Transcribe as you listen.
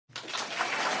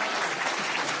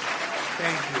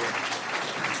Thank you.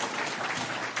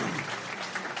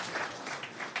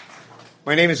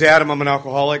 My name is Adam. I'm an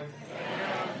alcoholic.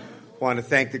 I want to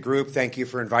thank the group. Thank you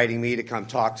for inviting me to come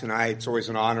talk tonight. It's always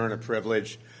an honor and a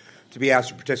privilege to be asked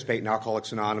to participate in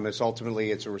Alcoholics Anonymous.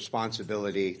 Ultimately, it's a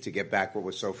responsibility to give back what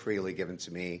was so freely given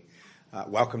to me.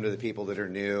 Welcome to the people that are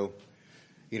new.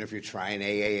 You know, if you're trying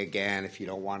AA again, if you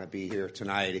don't want to be here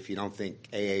tonight, if you don't think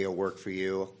AA will work for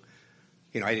you,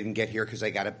 you know, I didn't get here because I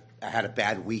had a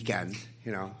bad weekend.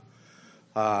 You know,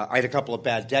 I had a couple of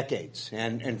bad decades,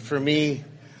 and for me,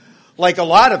 like a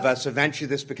lot of us, eventually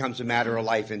this becomes a matter of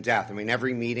life and death. I mean,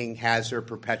 every meeting has their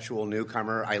perpetual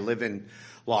newcomer. I live in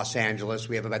Los Angeles.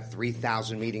 We have about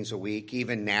 3,000 meetings a week.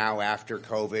 Even now, after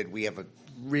COVID, we have a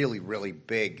really, really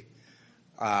big,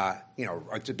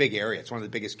 it's a big area. It's one of the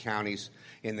biggest counties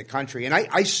in the country. And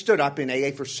I stood up in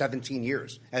AA for 17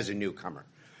 years as a newcomer.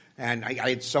 And I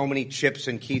had so many chips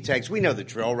and key tags. We know the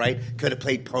drill, right? Could have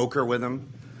played poker with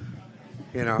them.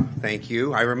 You know, thank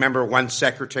you. I remember one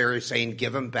secretary saying,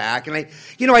 give them back. And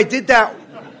I did that.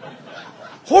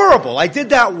 Horrible. I did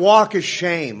that walk of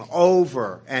shame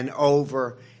over and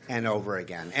over and over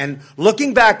again. And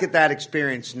looking back at that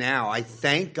experience now, I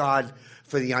thank God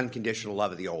for the unconditional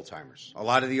love of the old-timers. A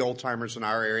lot of the old-timers in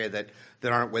our area that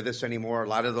aren't with us anymore, a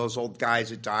lot of those old guys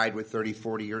that died with 30,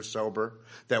 40 years sober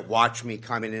that watched me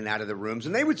come in and out of the rooms.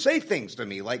 And they would say things to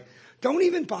me like, don't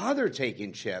even bother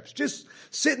taking chips. Just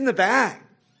sit in the back.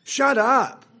 Shut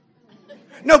up.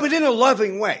 No, but in a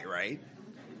loving way, right?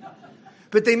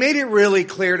 But they made it really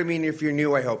clear to me, and if you're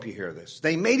new, I hope you hear this.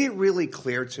 They made it really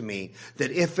clear to me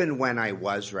that if and when I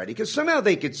was ready, because somehow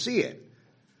they could see it.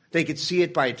 They could see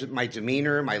it by my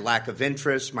demeanor, my lack of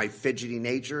interest, my fidgety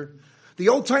nature. The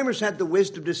old-timers had the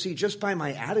wisdom to see just by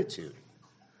my attitude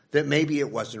that maybe it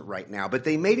wasn't right now. But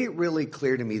they made it really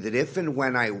clear to me that if and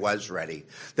when I was ready,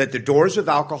 that the doors of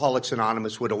Alcoholics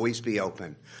Anonymous would always be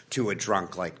open to a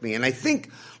drunk like me. And I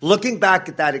think looking back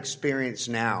at that experience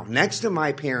now, next to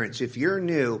my parents, if you're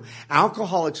new,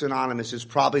 Alcoholics Anonymous is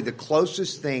probably the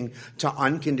closest thing to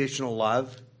unconditional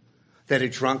love that a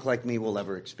drunk like me will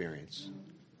ever experience.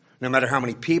 No matter how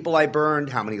many people I burned,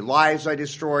 how many lives I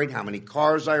destroyed, how many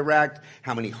cars I wrecked,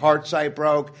 how many hearts I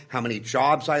broke, how many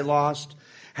jobs I lost,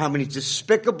 how many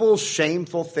despicable,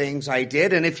 shameful things I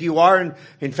did. And if you are,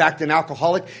 in fact, an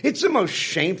alcoholic, it's the most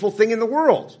shameful thing in the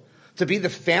world to be the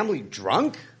family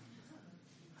drunk.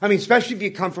 I mean, especially if you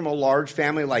come from a large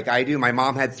family like I do. My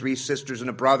mom had 3 sisters and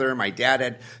a brother. My dad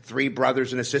had 3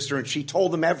 brothers and a sister, and she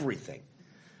told them everything.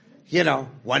 You know,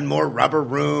 one more rubber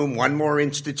room, one more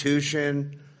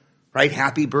institution, right?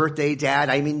 Happy birthday, Dad.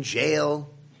 I'm in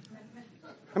jail.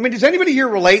 I mean, does anybody here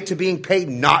relate to being paid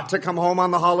not to come home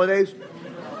on the holidays?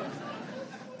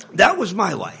 That was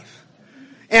my life.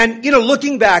 And, you know,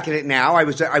 looking back at it now, I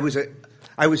was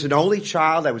an only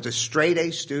child. I was a straight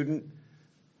A student.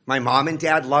 My mom and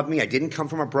dad loved me. I didn't come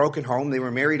from a broken home. They were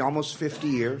married almost 50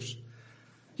 years.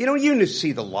 You know, you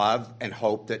see the love and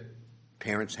hope that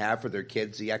parents have for their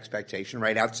kids, the expectation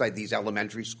right outside these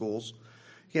elementary schools.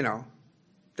 You know,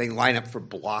 they line up for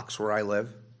blocks where I live.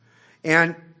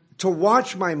 And to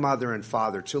watch my mother and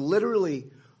father, to literally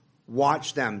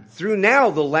watch them through now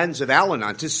the lens of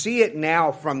Al-Anon, to see it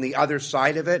now from the other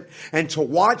side of it, and to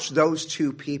watch those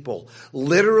 2 people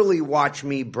literally watch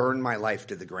me burn my life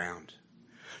to the ground.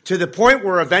 To the point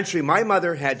where eventually my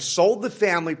mother had sold the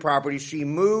family property, she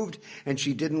moved, and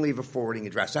she didn't leave a forwarding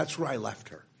address. That's where I left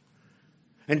her.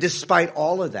 And despite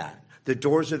all of that, the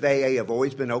doors of AA have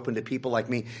always been open to people like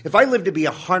me. If I lived to be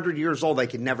 100 years old, I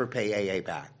could never pay AA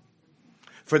back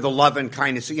for the love and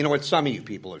kindness. You know what some of you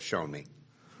people have shown me.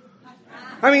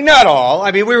 I mean, not all. I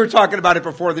mean, we were talking about it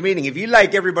before the meeting. If you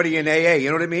like everybody in AA, you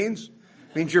know what it means?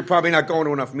 It means you're probably not going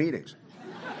to enough meetings.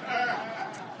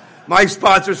 My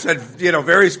sponsor said, you know,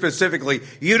 very specifically,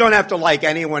 you don't have to like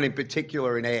anyone in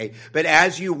particular in AA. But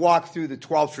as you walk through the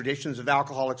 12 traditions of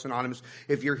Alcoholics Anonymous,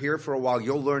 if you're here for a while,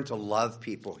 you'll learn to love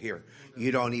people here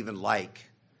you don't even like.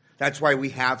 That's why we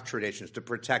have traditions, to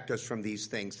protect us from these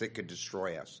things that could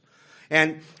destroy us.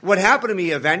 And what happened to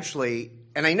me eventually,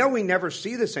 and I know we never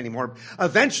see this anymore,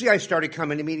 eventually I started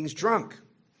coming to meetings drunk.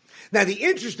 Now, the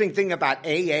interesting thing about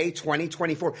AA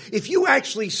 2024, if you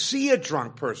actually see a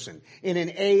drunk person in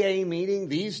an AA meeting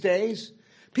these days,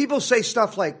 people say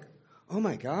stuff like, oh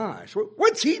my gosh,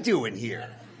 what's he doing here?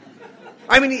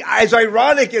 I mean, as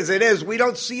ironic as it is, we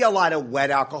don't see a lot of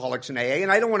wet alcoholics in AA,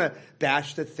 and I don't want to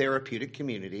bash the therapeutic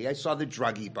community. I saw the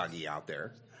druggy buggy out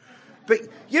there. But,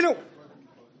 you know,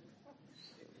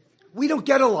 we don't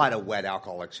get a lot of wet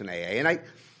alcoholics in AA.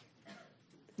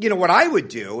 And what I would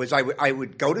do is I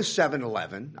would go to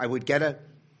 7-Eleven. I would get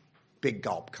big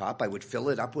gulp cup. I would fill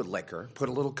it up with liquor, put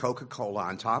a little Coca-Cola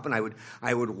on top, and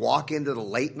I would walk into the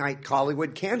late night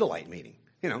Hollywood candlelight meeting.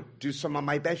 Do some of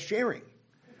my best sharing.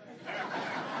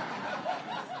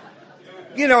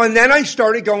 And then I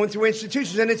started going through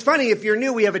institutions. And it's funny, if you're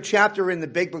new, we have a chapter in the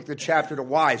big book, the chapter to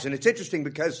wise. And it's interesting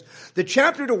because the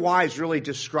chapter to wise really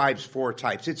describes 4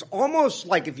 types. It's almost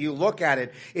like, if you look at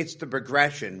it, it's the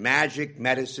progression: magic,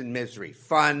 medicine, misery,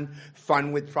 fun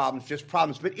with problems, just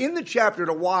problems. But in the chapter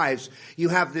to wise, you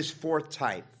have this 4th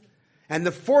type. And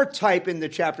the 4th type in the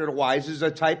chapter to wise is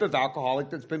a type of alcoholic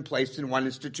that's been placed in one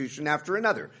institution after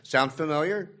another. Sound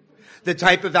familiar? The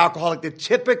type of alcoholic that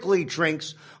typically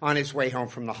drinks on his way home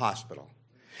from the hospital.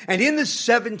 And in the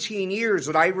 17 years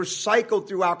that I recycled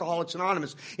through Alcoholics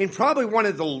Anonymous, in probably one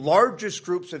of the largest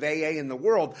groups of AA in the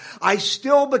world, I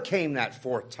still became that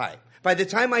 4th type. By the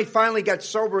time I finally got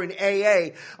sober in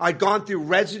AA, I'd gone through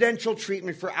residential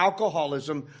treatment for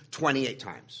alcoholism 28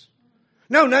 times.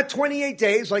 No, not 28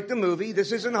 days like the movie.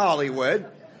 This isn't Hollywood,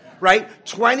 right?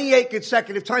 28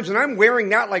 consecutive times. And I'm wearing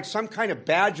that like some kind of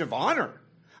badge of honor.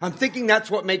 I'm thinking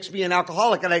that's what makes me an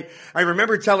alcoholic. And I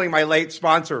remember telling my late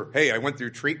sponsor, hey, I went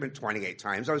through treatment 28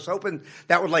 times. I was hoping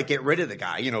that would get rid of the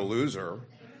guy, loser.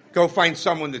 Go find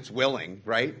someone that's willing,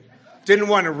 right? Didn't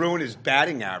want to ruin his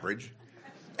batting average.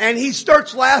 And he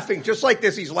starts laughing, just like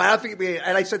this. He's laughing at me.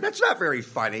 And I said, that's not very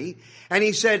funny. And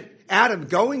he said, Adam,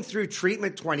 going through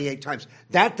treatment 28 times,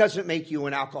 that doesn't make you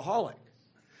an alcoholic.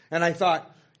 And I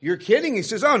thought, you're kidding? He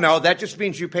says, oh, no, that just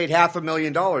means you paid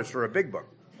 $500,000 for a big book.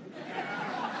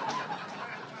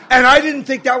 And I didn't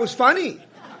think that was funny.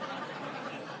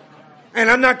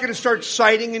 And I'm not going to start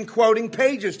citing and quoting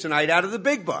pages tonight out of the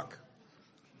big book.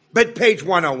 But page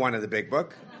 101 of the big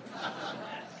book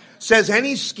says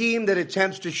any scheme that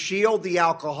attempts to shield the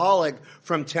alcoholic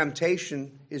from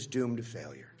temptation is doomed to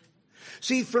failure.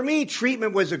 See, for me,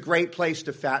 treatment was a great place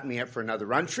to fatten me up for another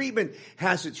run. Treatment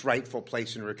has its rightful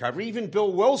place in recovery. Even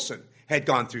Bill Wilson had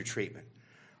gone through treatment.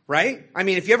 Right? I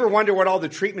mean, if you ever wonder what all the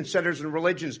treatment centers and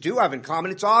religions do have in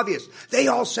common, it's obvious. They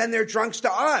all send their drunks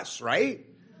to us, right?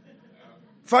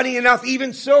 Funny enough,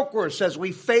 even Silkworth says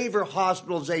we favor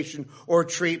hospitalization or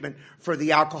treatment for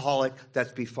the alcoholic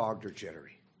that's befogged or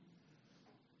jittery.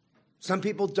 Some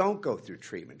people don't go through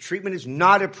treatment. Treatment is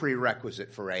not a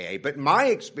prerequisite for AA. But my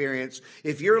experience,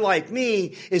 if you're like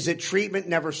me, is that treatment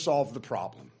never solved the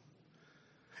problem.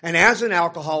 And as an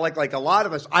alcoholic, like a lot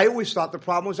of us, I always thought the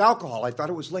problem was alcohol. I thought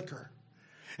it was liquor.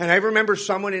 And I remember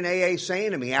someone in AA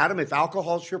saying to me, Adam, if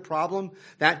alcohol's your problem,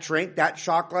 that drink, that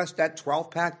shot glass, that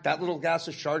 12-pack, that little glass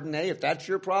of Chardonnay, if that's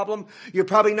your problem, you're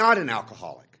probably not an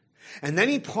alcoholic. And then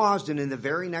he paused, and in the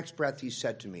very next breath he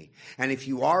said to me, and if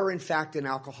you are in fact an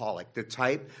alcoholic, the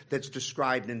type that's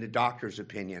described in the doctor's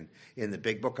opinion in the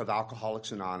big book of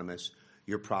Alcoholics Anonymous,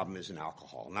 your problem isn't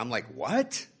alcohol. And I'm like,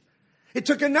 what? It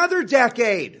took another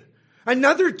decade,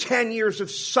 another 10 years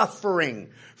of suffering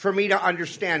for me to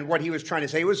understand what he was trying to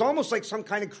say. It was almost like some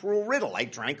kind of cruel riddle. I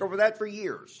drank over that for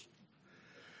years.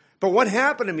 But what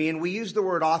happened to me, and we use the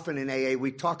word often in AA,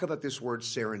 we talk about this word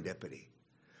serendipity.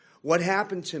 What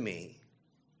happened to me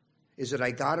is that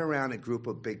I got around a group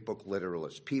of big book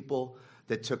literalists, people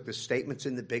that took the statements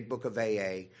in the big book of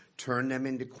AA, turned them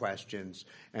into questions,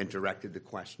 and directed the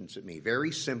questions at me.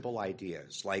 Very simple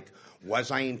ideas, like,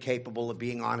 was I incapable of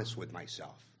being honest with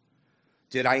myself?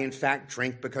 Did I, in fact,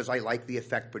 drink because I like the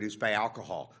effect produced by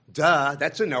alcohol? Duh,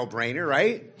 that's a no-brainer,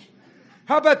 right?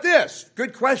 How about this?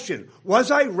 Good question.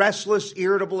 Was I restless,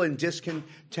 irritable, and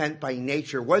discontent by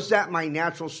nature? Was that my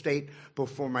natural state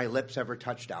before my lips ever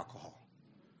touched alcohol?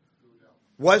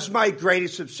 Was my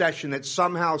greatest obsession that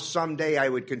somehow, someday, I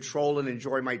would control and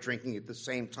enjoy my drinking at the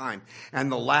same time?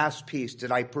 And the last piece,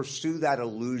 did I pursue that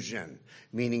illusion,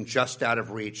 meaning just out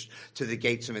of reach, to the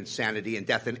gates of insanity and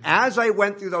death? And as I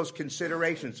went through those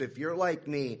considerations, if you're like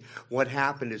me, what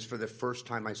happened is for the first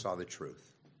time I saw the truth.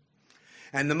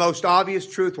 And the most obvious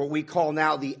truth, what we call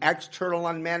now the external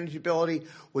unmanageability,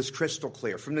 was crystal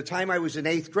clear. From the time I was in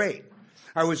 8th grade,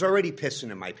 I was already pissing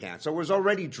in my pants. I was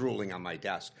already drooling on my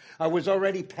desk. I was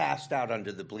already passed out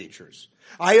under the bleachers.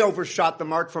 I overshot the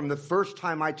mark from the first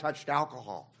time I touched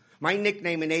alcohol. My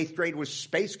nickname in 8th grade was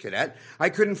Space Cadet. I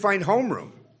couldn't find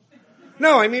homeroom.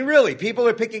 No, I mean, really, people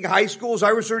are picking high schools.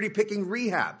 I was already picking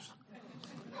rehabs.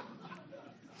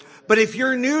 But if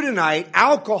you're new tonight,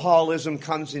 alcoholism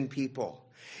comes in people.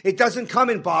 It doesn't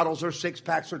come in bottles or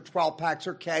 6-packs or 12-packs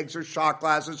or kegs or shot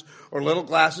glasses or little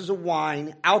glasses of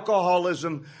wine.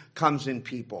 Alcoholism comes in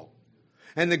people.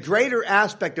 And the greater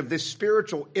aspect of this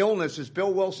spiritual illness, as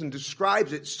Bill Wilson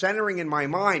describes it, centering in my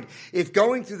mind, if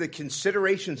going through the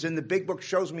considerations in the big book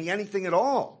shows me anything at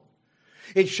all,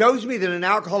 It shows me that an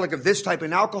alcoholic of this type,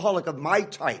 an alcoholic of my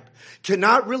type,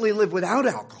 cannot really live without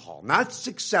alcohol, not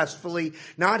successfully,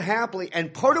 not happily.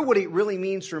 And part of what it really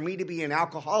means for me to be an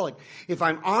alcoholic, if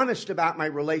I'm honest about my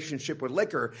relationship with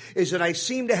liquor, is that I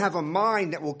seem to have a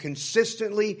mind that will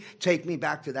consistently take me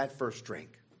back to that first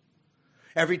drink.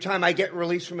 Every time I get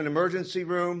released from an emergency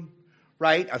room,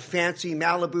 right, a fancy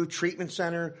Malibu treatment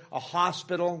center, a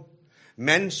hospital,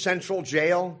 Men's Central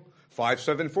Jail,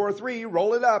 5743,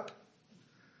 roll it up.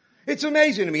 It's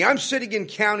amazing to me. I'm sitting in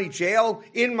county jail,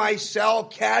 in my cell,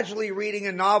 casually reading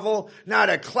a novel, not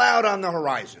a cloud on the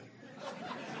horizon.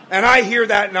 And I hear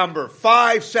that number,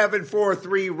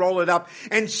 5743, roll it up.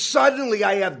 And suddenly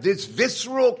I have this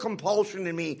visceral compulsion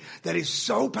in me that is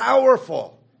so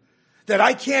powerful that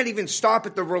I can't even stop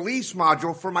at the release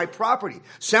module for my property.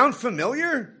 Sound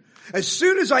familiar? As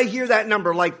soon as I hear that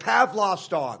number, like Pavlov's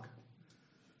dog,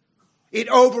 it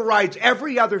overrides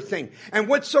every other thing. And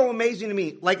what's so amazing to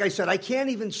me, like I said, I can't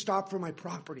even stop for my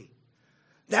property.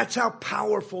 That's how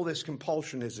powerful this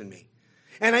compulsion is in me.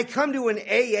 And I come to an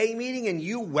AA meeting and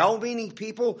you well-meaning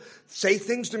people say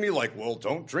things to me like, well,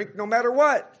 don't drink no matter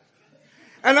what.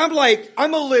 And I'm like,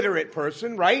 I'm a literate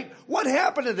person, right? What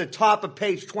happened at the top of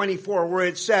page 24 where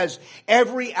it says,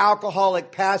 every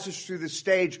alcoholic passes through the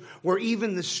stage where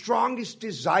even the strongest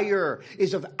desire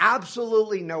is of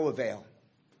absolutely no avail?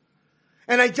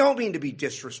 And I don't mean to be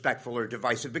disrespectful or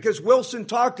divisive, because Wilson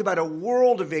talked about a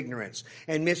world of ignorance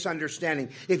and misunderstanding.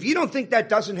 If you don't think that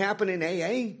doesn't happen in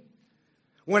AA,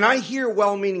 when I hear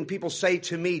well-meaning people say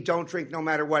to me, don't drink no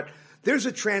matter what, there's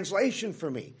a translation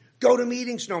for me. Go to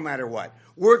meetings no matter what.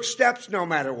 Work steps no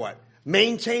matter what.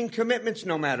 Maintain commitments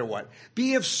no matter what.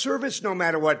 Be of service no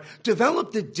matter what.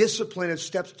 Develop the discipline of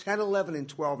steps 10, 11, and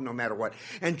 12 no matter what.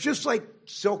 And just like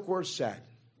Silkworth said,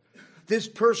 this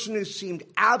person who seemed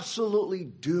absolutely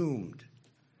doomed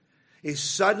is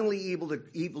suddenly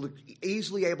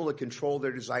easily able to control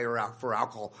their desire for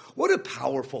alcohol. What a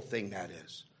powerful thing that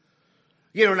is.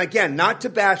 You know, and again, not to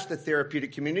bash the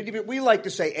therapeutic community, but we like to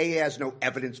say AA has no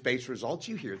evidence-based results.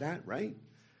 You hear that, right?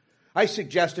 I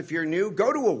suggest if you're new,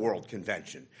 go to a world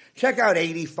convention. Check out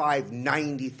 85,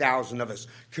 90,000 of us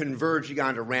converging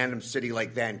on a random city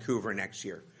like Vancouver next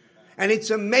year. And it's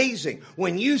amazing.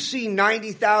 When you see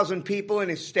 90,000 people in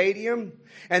a stadium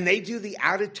and they do the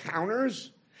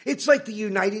out-of-towners, it's like the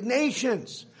United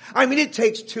Nations. I mean, it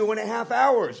takes 2.5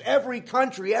 hours. Every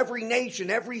country, every nation,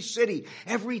 every city,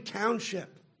 every township.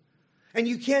 And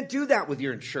you can't do that with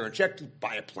your insurance. You have to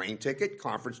buy a plane ticket,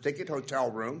 conference ticket, hotel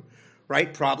room,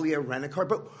 right? Probably a rent-a-car.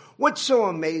 But what's so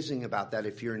amazing about that,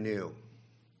 if you're new,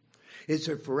 is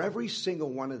that for every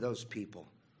single one of those people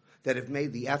that have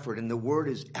made the effort, and the word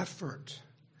is effort,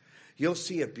 you'll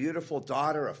see a beautiful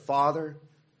daughter, a father,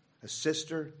 a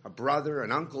sister, a brother,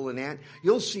 an uncle, an aunt.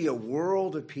 You'll see a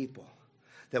world of people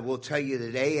that will tell you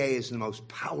that AA is the most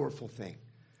powerful thing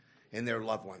in their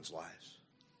loved ones' lives.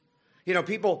 You know,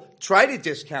 people try to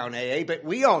discount AA, but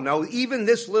we all know even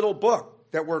this little book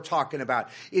that we're talking about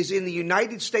is in the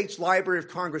United States Library of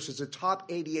Congress as the top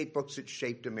 88 books that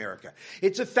shaped America.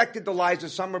 It's affected the lives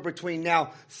of somewhere between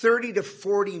now 30 to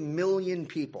 40 million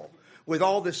people with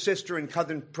all the sister and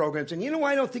cousin programs. And you know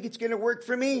why I don't think it's going to work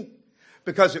for me?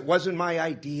 Because it wasn't my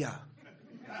idea.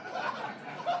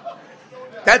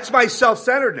 That's my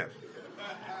self-centeredness.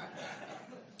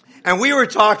 And we were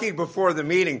talking before the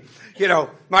meeting. You know,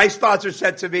 my sponsor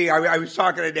said to me, I was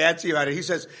talking to Nancy about it. He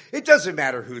says, it doesn't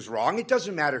matter who's wrong. It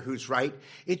doesn't matter who's right.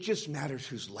 It just matters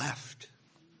who's left.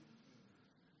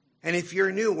 And if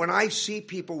you're new, when I see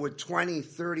people with 20,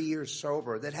 30 years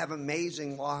sober that have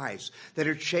amazing lives, that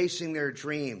are chasing their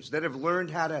dreams, that have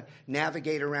learned how to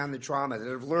navigate around the drama, that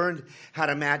have learned how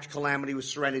to match calamity with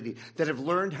serenity, that have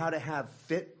learned how to have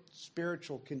fit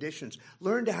spiritual conditions,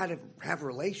 learn how to have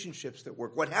relationships that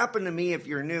work. What happened to me, if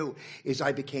you're new, is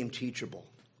I became teachable.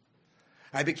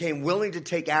 I became willing to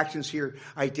take actions here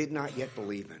I did not yet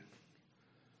believe in.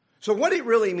 So what it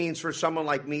really means for someone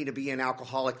like me to be an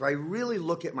alcoholic, if I really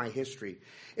look at my history,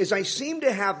 is I seem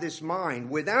to have this mind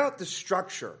without the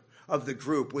structure of the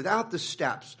group, without the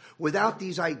steps, without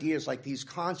these ideas like these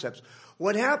concepts.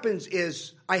 What happens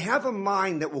is I have a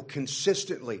mind that will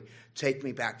consistently take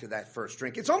me back to that first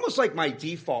drink. It's almost like my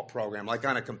default program, like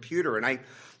on a computer. And I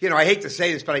hate to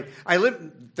say this, but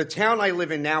the town I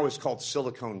live in now is called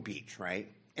Silicon Beach, right?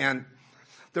 And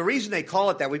the reason they call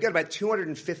it that, we've got about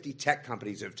 250 tech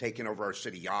companies that have taken over our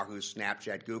city, Yahoo,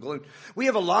 Snapchat, Google. And we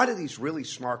have a lot of these really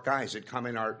smart guys that come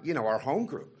in our home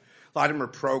group. A lot of them are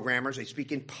programmers. They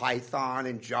speak in Python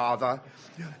and Java.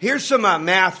 Here's some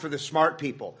math for the smart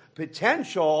people.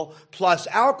 Potential plus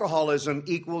alcoholism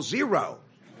equals 0.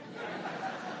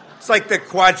 It's like the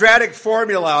quadratic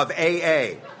formula of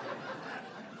AA.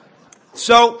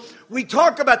 So we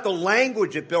talk about the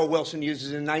language that Bill Wilson uses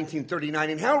in 1939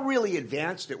 and how really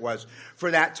advanced it was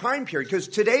for that time period. Because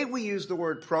today we use the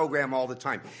word program all the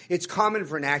time. It's common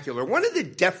vernacular. One of the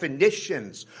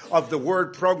definitions of the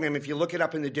word program, if you look it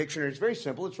up in the dictionary, it's very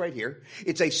simple. It's right here.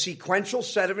 It's a sequential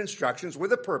set of instructions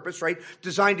with a purpose, right?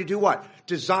 Designed to do what?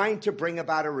 Designed to bring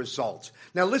about a result.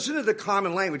 Now listen to the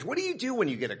common language. What do you do when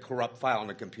you get a corrupt file on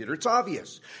a computer? It's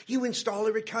obvious. You install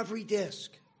a recovery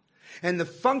disk. And the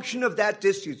function of that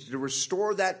disk is to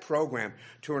restore that program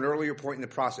to an earlier point in the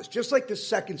process. Just like the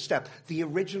second step, the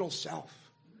original self.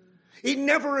 It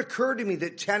never occurred to me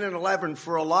that 10 and 11,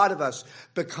 for a lot of us,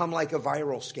 become like a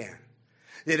viral scan.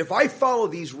 That if I follow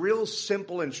these real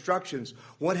simple instructions,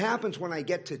 what happens when I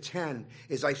get to 10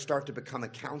 is I start to become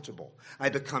accountable. I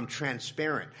become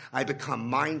transparent. I become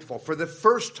mindful. For the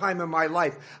first time in my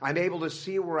life, I'm able to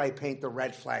see where I paint the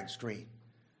red flags green.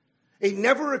 It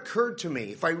never occurred to me,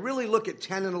 if I really look at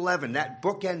 10 and 11, that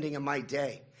bookending of my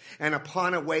day, and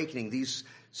upon awakening, these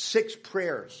 6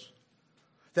 prayers,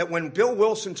 that when Bill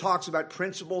Wilson talks about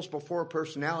principles before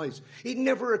personalities, it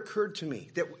never occurred to me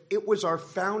that it was our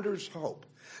founder's hope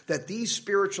that these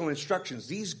spiritual instructions,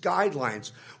 these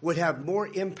guidelines, would have more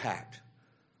impact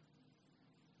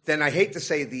than, I hate to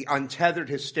say, the untethered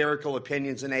hysterical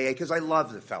opinions in AA, because I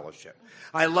love the fellowship.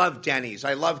 I love Denny's.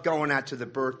 I love going out to the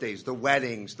birthdays, the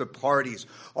weddings, the parties,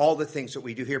 all the things that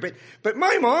we do here. But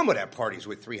my mom would have parties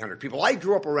with 300 people. I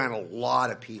grew up around a lot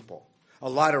of people, a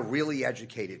lot of really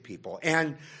educated people.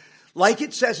 And like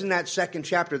it says in that second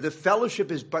chapter, the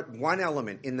fellowship is but one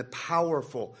element in the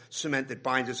powerful cement that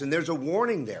binds us. And there's a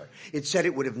warning there. It said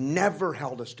it would have never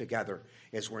held us together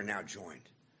as we're now joined.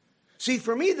 See,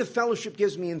 for me, the fellowship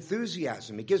gives me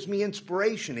enthusiasm. It gives me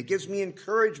inspiration. It gives me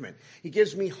encouragement. It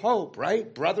gives me hope,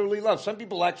 right? Brotherly love. Some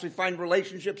people actually find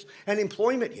relationships and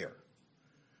employment here.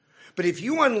 But if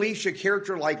you unleash a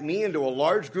character like me into a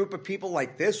large group of people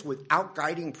like this without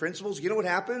guiding principles, you know what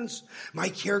happens? My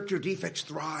character defects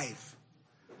thrive.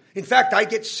 In fact, I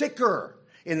get sicker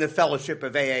in the fellowship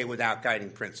of AA without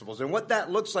guiding principles. And what that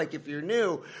looks like, if you're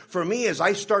new, for me, is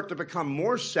I start to become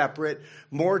more separate,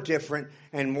 more different,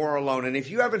 and more alone. And if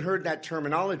you haven't heard that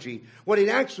terminology, what it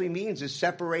actually means is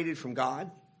separated from God,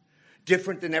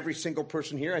 different than every single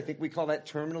person here. I think we call that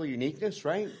terminal uniqueness,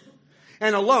 right?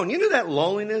 And alone. You know that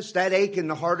loneliness, that ache in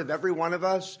the heart of every one of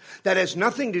us that has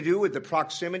nothing to do with the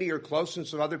proximity or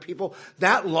closeness of other people?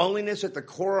 That loneliness at the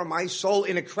core of my soul,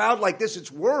 in a crowd like this,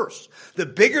 it's worse. The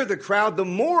bigger the crowd, the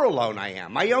more alone I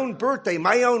am. My own birthday,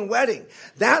 my own wedding.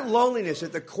 That loneliness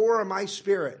at the core of my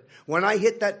spirit, when I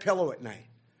hit that pillow at night.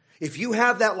 If you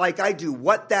have that like I do,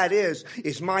 what that is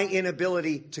my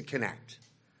inability to connect.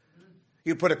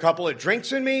 You put a couple of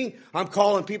drinks in me, I'm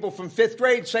calling people from 5th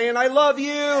grade saying, I love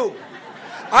you.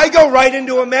 I go right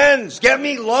into amends. Get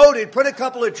me loaded. Put a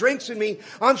couple of drinks in me.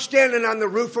 I'm standing on the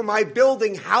roof of my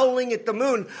building howling at the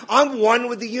moon. I'm one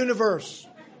with the universe.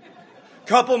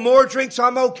 Couple more drinks,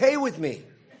 I'm okay with me.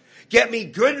 Get me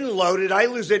good and loaded. I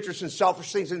lose interest in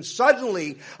selfish things. And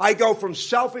suddenly I go from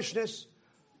selfishness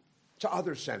to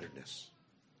other-centeredness.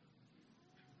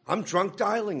 I'm drunk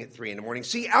dialing at 3 a.m.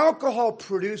 See, alcohol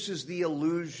produces the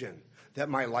illusion that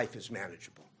my life is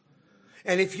manageable.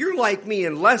 And if you're like me,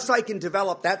 unless I can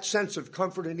develop that sense of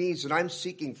comfort and ease that I'm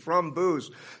seeking from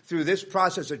booze through this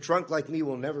process, a drunk like me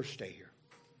will never stay here.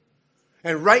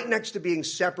 And right next to being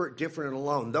separate, different, and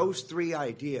alone, those 3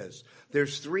 ideas,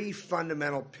 there's 3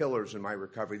 fundamental pillars in my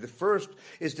recovery. The first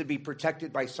is to be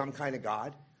protected by some kind of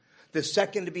God. The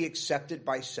second, to be accepted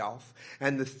by self.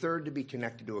 And the third, to be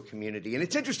connected to a community. And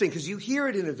it's interesting because you hear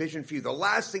it in A Vision for You. The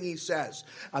last thing he says,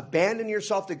 abandon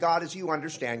yourself to God as you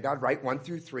understand God, right? 1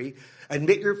 through 3.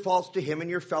 Admit your faults to him and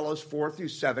your fellows, 4 through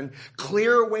 7.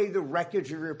 Clear away the wreckage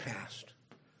of your past.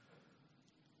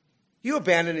 You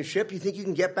abandon a ship, you think you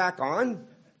can get back on?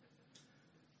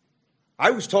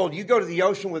 I was told you go to the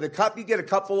ocean with a cup, you get a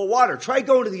cup full of water. Try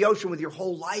going to the ocean with your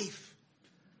whole life.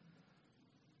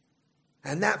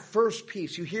 And that first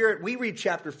piece, you hear it, we read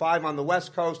chapter 5 on the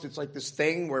West Coast. It's like this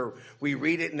thing where we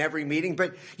read it in every meeting.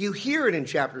 But you hear it in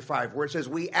chapter 5 where it says,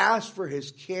 we ask for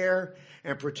his care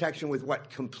and protection with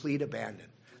what? Complete abandon.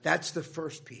 That's the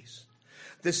first piece.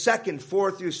 The second,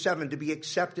 4 through 7, to be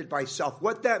accepted by self.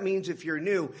 What that means, if you're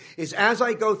new, is as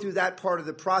I go through that part of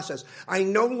the process, I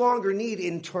no longer need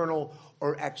internal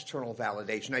or external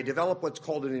validation. I develop what's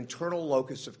called an internal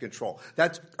locus of control.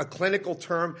 That's a clinical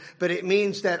term, but it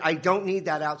means that I don't need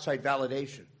that outside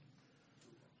validation.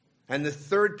 And the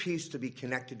third piece, to be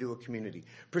connected to a community.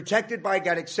 Protected by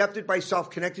God, accepted by self,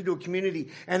 connected to a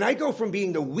community. And I go from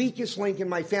being the weakest link in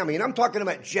my family, and I'm talking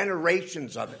about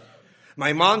generations of it.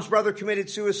 My mom's brother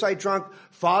committed suicide drunk.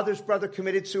 Father's brother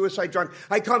committed suicide drunk.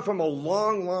 I come from a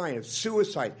long line of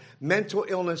suicide, mental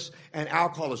illness, and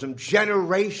alcoholism.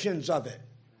 Generations of it.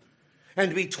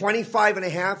 And to be 25 and a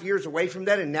half years away from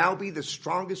that and now be the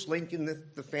strongest link in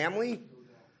the family.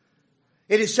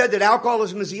 It is said that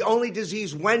alcoholism is the only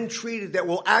disease when treated that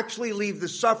will actually leave the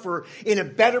sufferer in a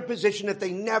better position if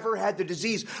they never had the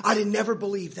disease. I did never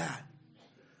believe that.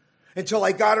 Until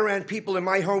I got around people in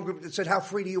my home group that said, how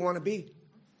free do you want to be?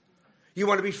 You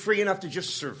want to be free enough to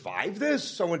just survive this?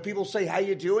 So when people say, how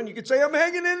you doing? You can say, I'm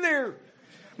hanging in there.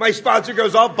 My sponsor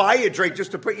goes, I'll buy you a drink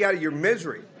just to put you out of your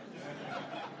misery.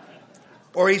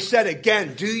 Or he said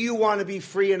again, do you want to be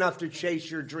free enough to chase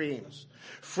your dreams?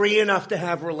 Free enough to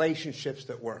have relationships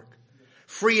that work?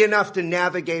 Free enough to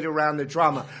navigate around the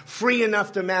drama. Free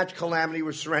enough to match calamity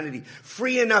with serenity.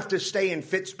 Free enough to stay in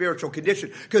fit spiritual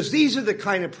condition. Because these are the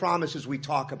kind of promises we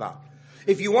talk about.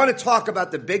 If you want to talk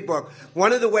about the big book,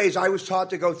 one of the ways I was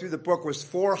taught to go through the book was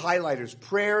 4 highlighters: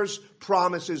 prayers,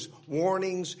 promises,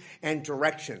 warnings, and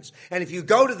directions. And if you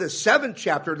go to the 7th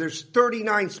chapter, there's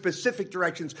 39 specific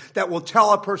directions that will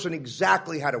tell a person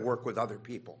exactly how to work with other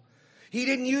people. He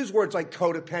didn't use words like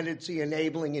codependency,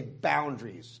 enabling, and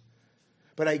boundaries.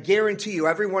 But I guarantee you,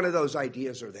 every one of those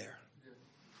ideas are there.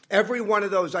 Every one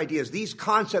of those ideas. These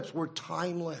concepts were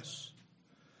timeless.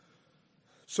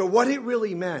 So what it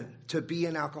really meant to be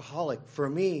an alcoholic, for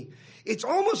me, it's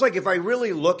almost like if I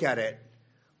really look at it,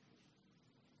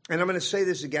 and I'm going to say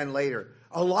this again later,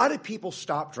 a lot of people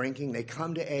stop drinking. They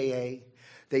come to AA.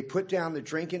 They put down the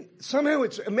drink, and somehow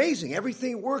it's amazing.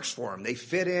 Everything works for them. They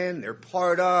fit in. They're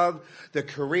part of. The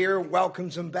career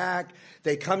welcomes them back.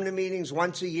 They come to meetings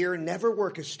once a year and never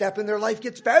work a step, and their life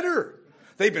gets better.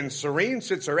 They've been serene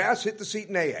since their ass hit the seat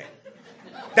in AA.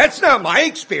 That's not my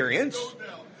experience.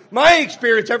 My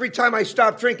experience, every time I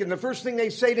stop drinking, the first thing they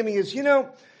say to me is,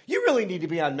 you really need to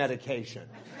be on medication.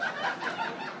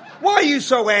 Why are you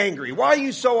so angry? Why are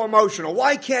you so emotional?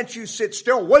 Why can't you sit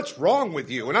still? What's wrong with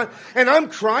you? And I'm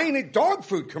crying at dog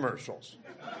food commercials.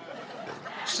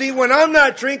 See, when I'm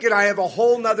not drinking, I have a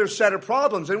whole nother set of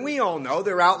problems. And we all know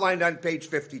they're outlined on page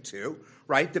 52,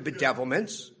 right? The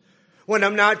bedevilments. When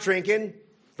I'm not drinking,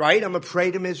 right, I'm a prey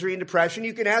to misery and depression.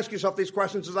 You can ask yourself these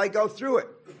questions as I go through it.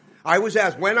 I was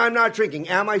asked, when I'm not drinking,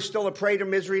 am I still a prey to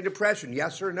misery and depression?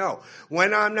 Yes or no?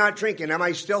 When I'm not drinking, am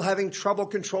I still having trouble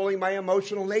controlling my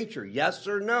emotional nature? Yes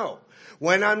or no?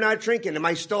 When I'm not drinking, am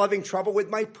I still having trouble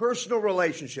with my personal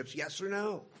relationships? Yes or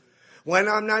no? When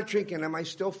I'm not drinking, am I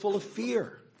still full of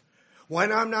fear?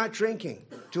 When I'm not drinking,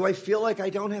 do I feel like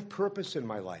I don't have purpose in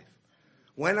my life?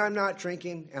 When I'm not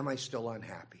drinking, am I still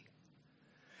unhappy?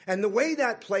 And the way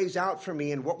that plays out for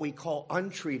me in what we call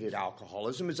untreated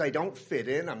alcoholism is I don't fit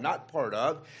in, I'm not part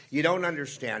of, you don't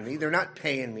understand me, they're not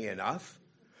paying me enough.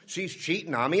 She's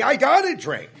cheating on me, I gotta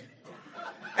drink.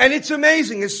 And it's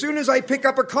amazing, as soon as I pick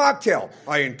up a cocktail,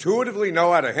 I intuitively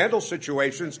know how to handle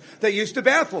situations that used to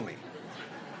baffle me.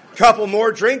 Couple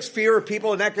more drinks, fear of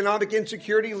people and economic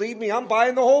insecurity leave me, I'm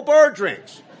buying the whole bar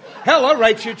drinks. Hell, I'll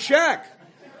write you a check.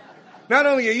 Not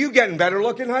only are you getting better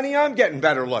looking, honey, I'm getting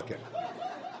better looking.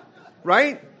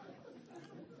 Right?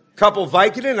 Couple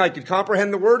Vicodin, I could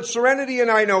comprehend the word serenity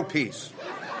and I know peace.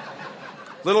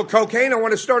 Little cocaine, I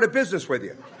want to start a business with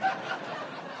you.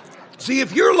 See,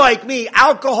 if you're like me,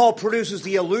 alcohol produces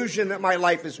the illusion that my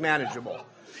life is manageable.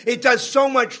 It does so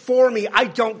much for me, I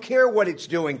don't care what it's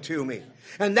doing to me.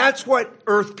 And that's what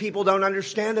earth people don't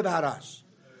understand about us.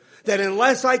 That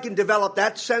unless I can develop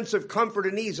that sense of comfort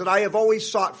and ease that I have always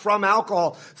sought from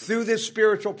alcohol through this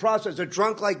spiritual process, a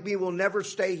drunk like me will never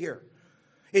stay here.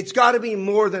 It's got to be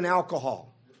more than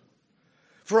alcohol.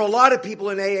 For a lot of people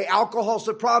in AA, alcohol's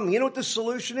the problem. You know what the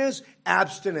solution is?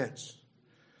 Abstinence.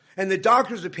 And the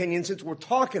doctor's opinion, since we're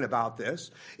talking about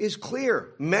this, is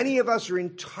clear. Many of us are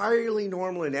entirely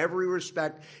normal in every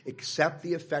respect except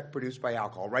the effect produced by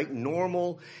alcohol, right?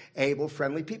 Normal, able,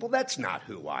 friendly people. That's not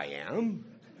who I am.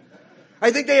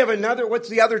 I think they have another, what's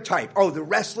the other type? Oh, the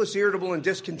restless, irritable, and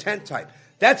discontent type.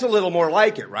 That's a little more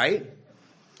like it, right?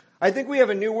 I think we have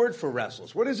a new word for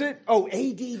restless. What is it? Oh,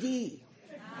 ADD.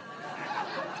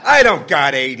 I don't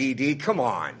got ADD. Come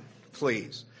on,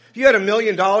 please. If you had $1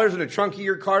 million in the trunk of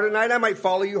your car tonight, I might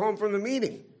follow you home from the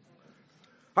meeting.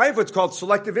 I have what's called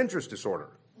selective interest disorder.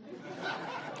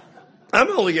 I'm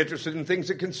only interested in things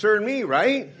that concern me,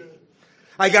 right?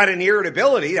 I got an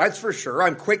irritability, that's for sure.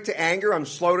 I'm quick to anger. I'm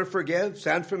slow to forgive.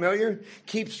 Sound familiar?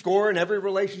 Keep score in every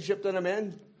relationship that I'm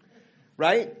in,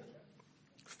 right?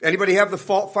 Anybody have the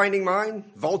fault-finding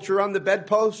mind? Vulture on the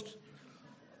bedpost?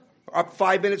 Up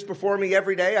 5 minutes before me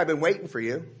every day? I've been waiting for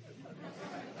you.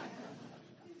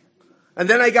 And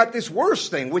then I got this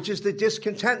worst thing, which is the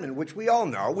discontentment, which we all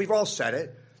know. We've all said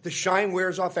it. The shine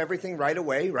wears off everything right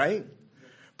away, right?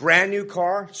 Brand new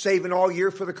car, saving all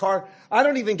year for the car. I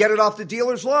don't even get it off the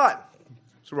dealer's lot.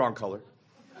 It's the wrong color.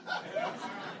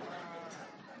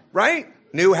 Right?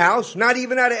 New house, not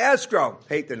even out of escrow.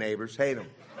 Hate the neighbors, hate them.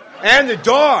 And the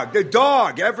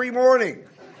dog, every morning.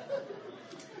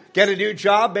 Get a new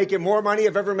job, making more money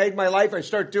I've ever made in my life. I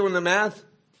start doing the math,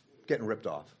 getting ripped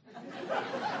off.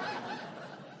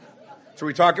 So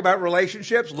we talk about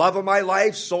relationships, love of my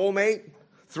life, soulmate.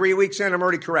 3 weeks in, I'm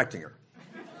already correcting her.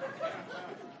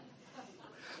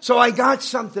 So I got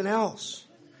something else.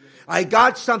 And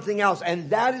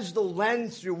that is the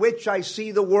lens through which I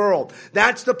see the world.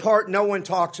 That's the part no one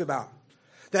talks about.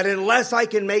 That unless I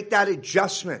can make that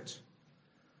adjustment,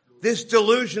 this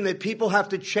delusion that people have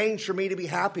to change for me to be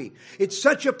happy. It's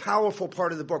such a powerful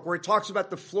part of the book where it talks about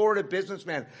the Florida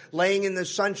businessman laying in the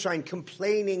sunshine,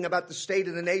 complaining about the state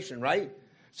of the nation, right?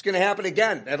 It's going to happen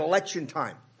again at election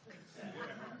time,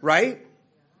 right?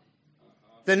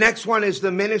 The next one is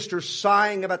the minister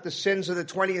sighing about the sins of the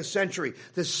 20th century,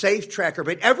 the safe tracker.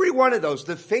 But every one of those,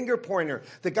 the finger pointer,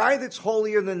 the guy that's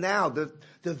holier than thou, the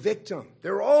victim,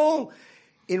 they're all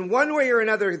in one way or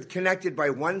another connected by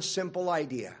one simple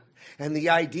idea. And the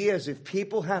idea is if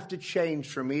people have to change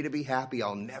for me to be happy,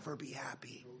 I'll never be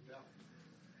happy.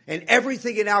 And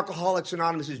everything in Alcoholics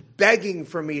Anonymous is begging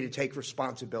for me to take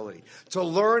responsibility, to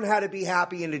learn how to be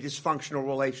happy in a dysfunctional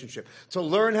relationship, to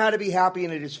learn how to be happy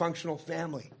in a dysfunctional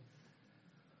family,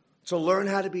 to learn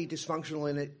how to be dysfunctional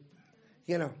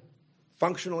in a,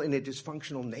 functional in a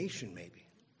dysfunctional nation maybe.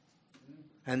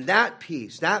 And that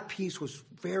piece was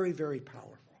very, very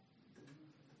powerful.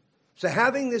 So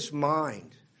having this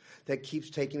mind that keeps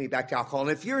taking me back to alcohol.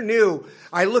 And if you're new,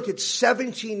 I look at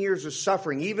 17 years of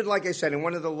suffering, even like I said, in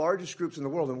one of the largest groups in the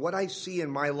world. And what I see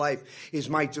in my life is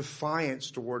my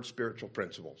defiance towards spiritual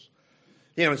principles.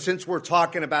 And since we're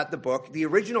talking about the book, the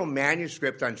original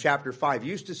manuscript on chapter 5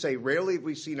 used to say, rarely have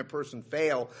we seen a person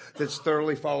fail that's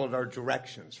thoroughly followed our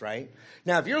directions, right?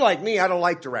 Now, if you're like me, I don't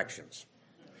like directions.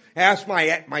 Ask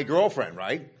my girlfriend,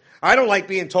 right? I don't like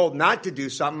being told not to do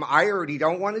something I already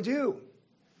don't want to do.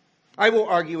 I will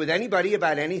argue with anybody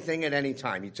about anything at any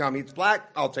time. You tell me it's black,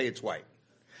 I'll tell you it's white.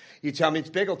 You tell me it's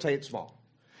big, I'll tell you it's small.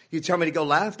 You tell me to go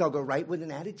left, I'll go right with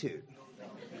an attitude.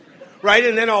 Right?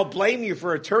 And then I'll blame you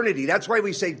for eternity. That's why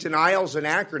we say denial's an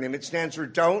acronym. It stands for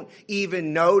don't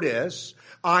even notice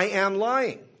I am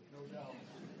lying.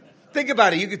 Think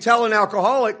about it. You could tell an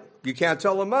alcoholic, you can't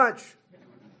tell them much.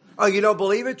 Oh, you don't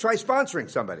believe it? Try sponsoring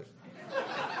somebody.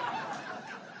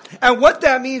 And what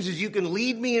that means is you can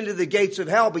lead me into the gates of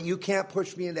hell, but you can't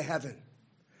push me into heaven.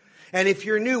 And if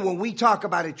you're new, when we talk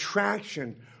about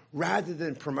attraction rather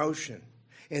than promotion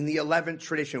in the 11th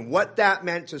tradition, what that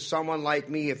meant to someone like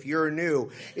me, if you're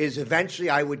new, is eventually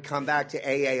I would come back to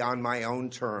AA on my own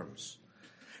terms.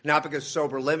 Not because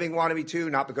Sober Living wanted me to,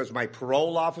 not because my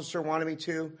parole officer wanted me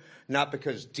to, not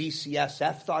because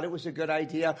DCSF thought it was a good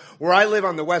idea. Where I live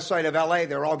on the west side of LA,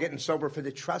 they're all getting sober for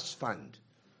the trust fund.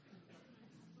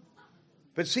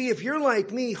 But see, if you're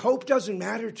like me, hope doesn't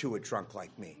matter to a drunk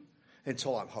like me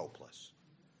until I'm hopeless.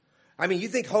 I mean, you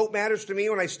think hope matters to me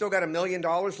when I still got $1 million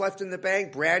left in the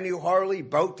bank, brand new Harley,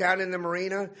 boat down in the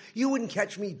marina? You wouldn't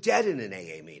catch me dead in an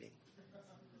AA meeting.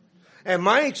 And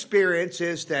my experience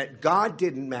is that God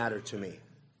didn't matter to me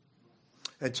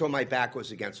until my back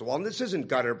was against the wall. And this isn't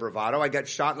gutter bravado. I got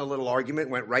shot in a little argument,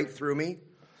 went right through me.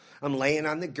 I'm laying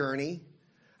on the gurney.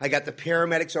 I got the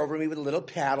paramedics over me with little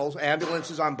paddles,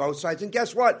 ambulances on both sides. And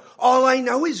guess what? All I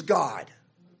know is God.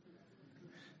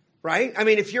 Right? I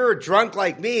mean, if you're a drunk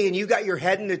like me and you got your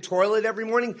head in the toilet every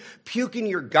morning, puking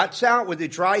your guts out with the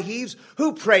dry heaves,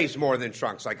 who prays more than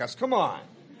drunks like us? Come on.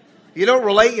 If you don't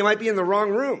relate, you might be in the wrong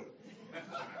room.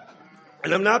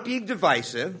 And I'm not being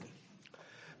divisive.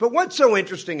 But what's so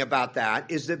interesting about that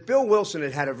is that Bill Wilson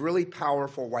had a really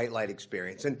powerful white light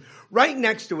experience. And right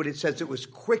next to it, it says it was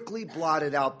quickly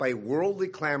blotted out by worldly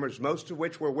clamors, most of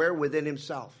which were within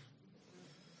himself.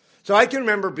 So I can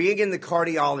remember being in the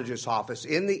cardiologist's office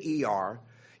in the ER.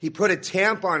 He put a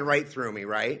tampon right through me,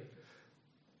 right?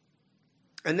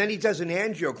 And then he does an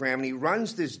angiogram, and he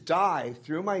runs this dye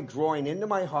through my groin, into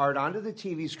my heart, onto the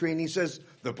TV screen. He says,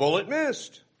 the bullet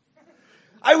missed.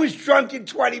 I was drunk in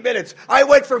 20 minutes. I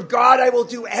went from, God, I will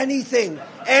do anything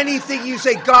you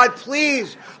say. God,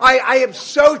 please. I am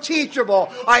so teachable.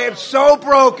 I am so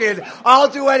broken. I'll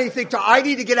do anything. I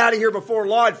need to get out of here before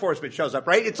law enforcement shows up,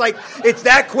 right? It's like, it's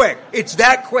that quick. It's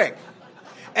that quick.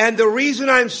 And the reason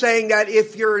I'm saying that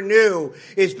if you're new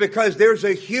is because there's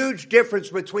a huge difference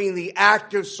between the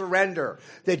act of surrender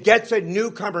that gets a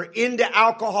newcomer into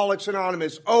Alcoholics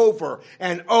Anonymous over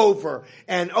and over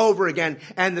and over again,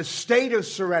 and the state of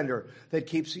surrender that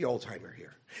keeps the old timer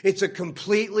here. It's a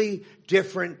completely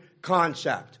different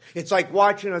concept. It's like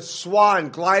watching a swan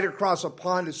glide across a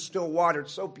pond of still water.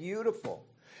 It's so beautiful,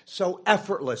 so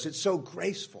effortless, it's so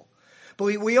graceful. But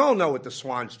we all know what the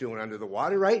swan's doing under the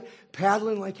water, right?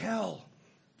 Paddling like hell.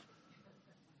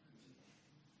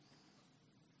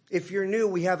 If you're new,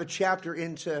 we have a chapter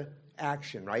into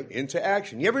action, right? Into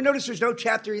action. You ever notice there's no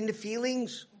chapter into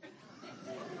feelings?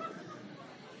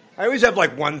 I always have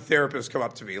like one therapist come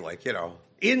up to me like,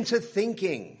 into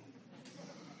thinking.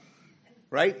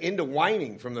 Right? Into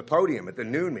whining from the podium at the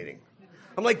noon meeting.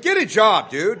 I'm like, get a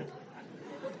job, dude.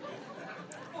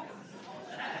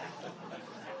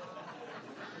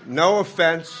 No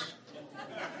offense.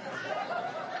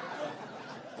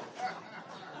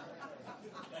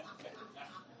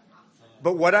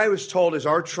 But what I was told is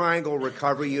our triangle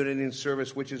recovery unit and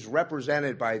service, which is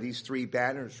represented by these three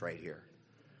banners right here,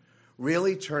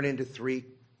 really turn into three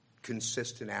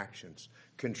consistent actions.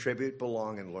 Contribute,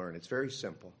 belong, and learn. It's very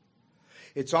simple.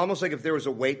 It's almost like if there was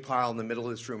a weight pile in the middle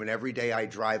of this room and every day I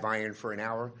drive iron for an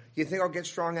hour, you think I'll get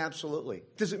strong? Absolutely.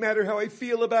 Does it matter how I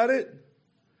feel about it?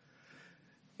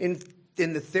 In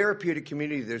the therapeutic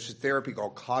community, there's a therapy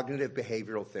called cognitive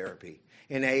behavioral therapy.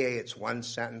 In AA, it's one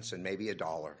sentence and maybe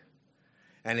 $1.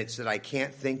 And it's that I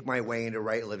can't think my way into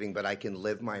right living, but I can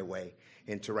live my way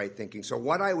into right thinking. So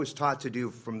what I was taught to do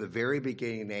from the very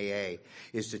beginning in AA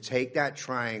is to take that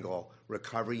triangle,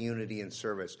 recovery, unity, and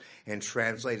service, and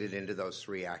translate it into those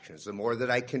three actions. The more that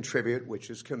I contribute,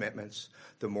 which is commitments,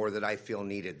 the more that I feel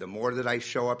needed. The more that I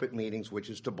show up at meetings,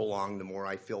 which is to belong, the more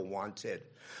I feel wanted.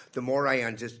 The more I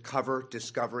uncover,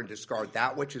 discover, and discard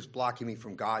that which is blocking me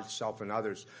from God, self, and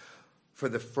others. For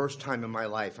the first time in my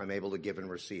life, I'm able to give and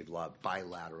receive love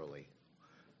bilaterally.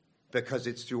 Because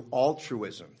it's through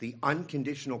altruism, the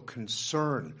unconditional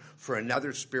concern for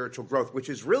another spiritual growth, which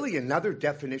is really another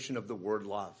definition of the word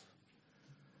love,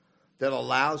 that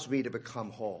allows me to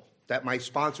become whole. That my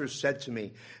sponsor said to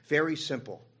me, very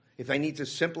simple. If I need to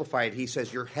simplify it, he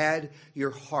says, your head,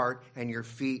 your heart, and your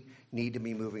feet need to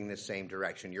be moving in the same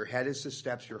direction. Your head is the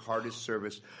steps, your heart is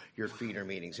service, your feet are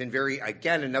meetings. And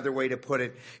again, another way to put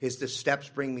it is the steps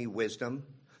bring me wisdom.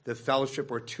 The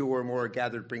fellowship where two or more are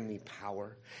gathered bring me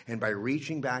power. And by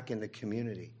reaching back in the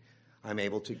community, I'm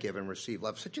able to give and receive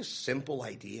love. Such a simple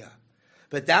idea.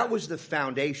 But that was the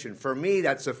foundation. For me,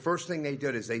 that's the first thing they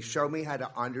did is they showed me how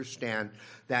to understand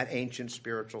that ancient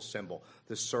spiritual symbol,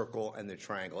 the circle and the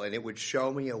triangle. And it would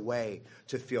show me a way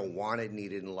to feel wanted,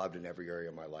 needed, and loved in every area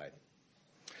of my life.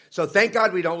 So thank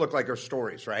God we don't look like our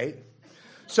stories, right?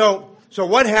 So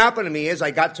what happened to me is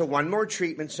I got to one more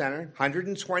treatment center,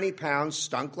 120 pounds,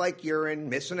 stunk like urine,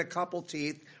 missing a couple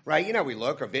teeth, right? You know we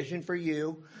look, a vision for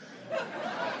you.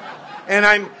 And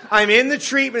I'm in the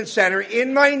treatment center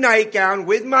in my nightgown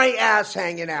with my ass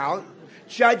hanging out,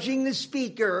 judging the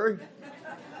speaker.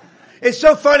 It's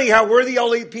so funny how we're the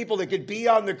only people that could be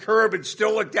on the curb and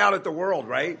still look down at the world,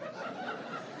 right?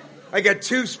 I got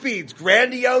two speeds,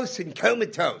 grandiose and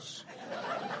comatose.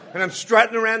 And I'm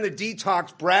strutting around the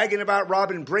detox bragging about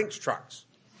robbing Brinks trucks.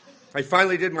 I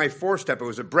finally did my 4-step. It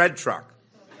was a bread truck.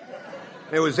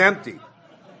 It was empty.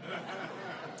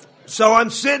 So I'm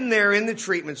sitting there in the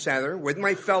treatment center with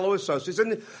my fellow associates.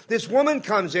 And this woman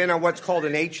comes in on what's called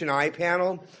an H&I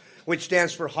panel, which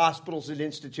stands for hospitals and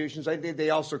institutions. I think they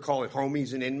also call it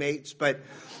homies and inmates. But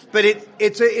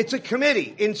it's a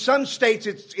committee. In some states,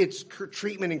 it's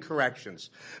treatment and corrections.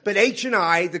 But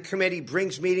H&I, the committee,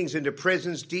 brings meetings into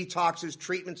prisons, detoxes,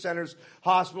 treatment centers,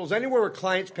 hospitals, anywhere where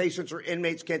clients, patients, or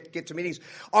inmates get to meetings.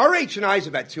 Our H&I is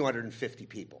about 250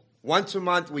 people. Once a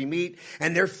month we meet,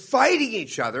 and they're fighting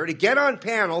each other to get on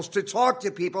panels to talk to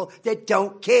people that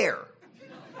don't care.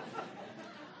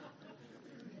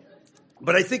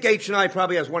 But I think H&I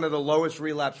probably has one of the lowest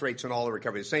relapse rates in all of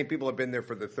recovery. The same people have been there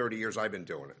for the 30 years I've been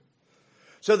doing it.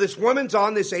 So this woman's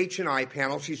on this H&I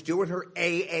panel. She's doing her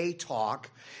AA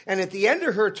talk. And at the end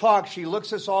of her talk, she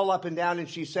looks us all up and down and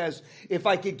she says, if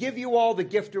I could give you all the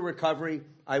gift of recovery,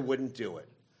 I wouldn't do it.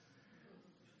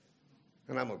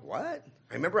 And I'm like, what?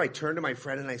 I remember I turned to my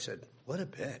friend and I said, what a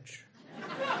bitch.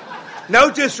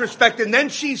 No disrespect. And then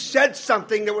she said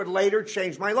something that would later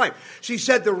change my life. She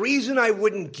said, the reason I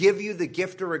wouldn't give you the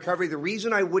gift of recovery, the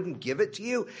reason I wouldn't give it to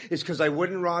you is because I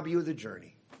wouldn't rob you of the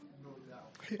journey.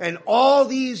 And all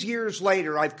these years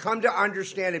later, I've come to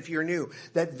understand, if you're new,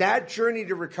 that journey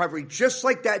to recovery, just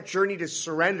like that journey to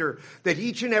surrender that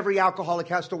each and every alcoholic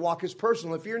has to walk, is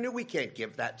personal. If you're new, we can't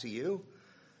give that to you.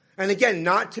 And again,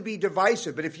 not to be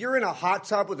divisive, but if you're in a hot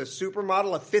tub with a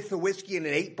supermodel, a fifth of whiskey and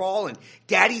an 8-ball, and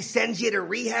daddy sends you to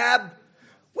rehab,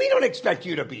 we don't expect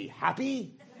you to be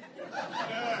happy.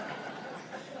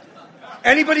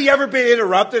 Anybody ever been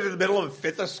interrupted in the middle of a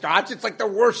fifth of scotch? It's like the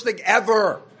worst thing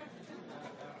ever.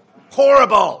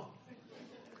 Horrible.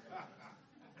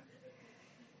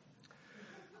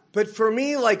 But for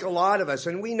me, like a lot of us,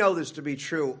 and we know this to be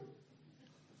true,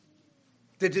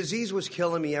 the disease was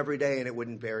killing me every day and it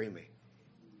wouldn't bury me.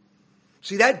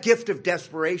 See, that gift of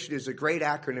desperation is a great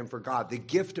acronym for God, the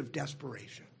gift of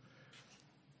desperation.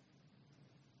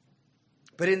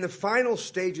 But in the final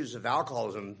stages of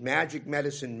alcoholism, magic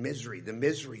medicine, misery, the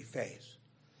misery phase,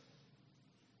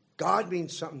 God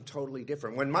means something totally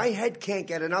different. When my head can't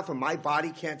get enough and my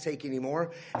body can't take any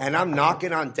more, and I'm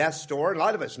knocking on death's door, a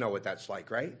lot of us know what that's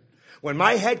like, right? When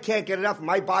my head can't get enough and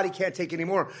my body can't take any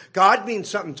more, God means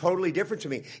something totally different to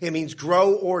me. It means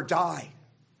grow or die.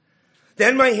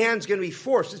 Then my hand's going to be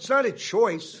forced. It's not a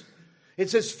choice. It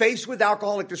says faced with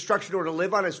alcoholic destruction or to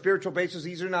live on a spiritual basis,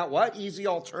 these are not what? Easy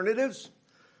alternatives?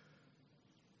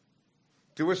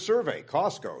 Do a survey.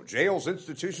 Costco, jails,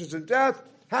 institutions, and death.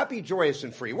 Happy, joyous,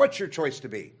 and free. What's your choice to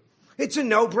be? It's a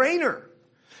no-brainer.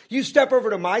 You step over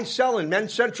to my cell in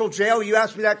Men's Central Jail, you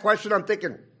ask me that question, I'm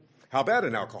thinking, how about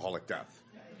an alcoholic death?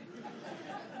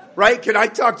 Right? Can I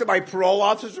talk to my parole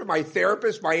officer, my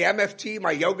therapist, my MFT,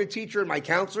 my yoga teacher, and my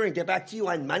counselor and get back to you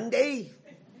on Monday?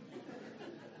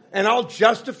 And I'll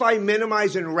justify,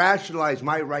 minimize, and rationalize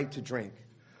my right to drink.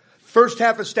 First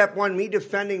half of step one, me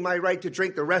defending my right to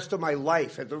drink. The rest of my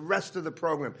life and the rest of the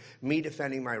program, me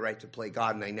defending my right to play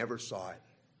God, and I never saw it.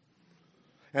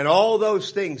 And all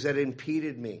those things that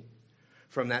impeded me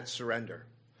from that surrender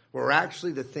were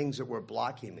actually the things that were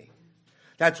blocking me.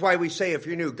 That's why we say, if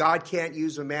you're new, God can't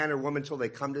use a man or woman until they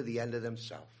come to the end of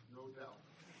themselves. No doubt.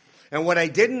 And what I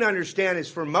didn't understand is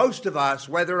for most of us,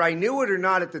 whether I knew it or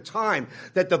not at the time,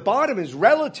 that the bottom is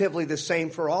relatively the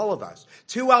same for all of us.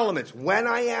 Two elements. When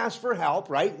I ask for help,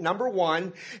 right? Number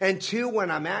one. And two, when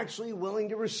I'm actually willing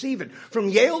to receive it. From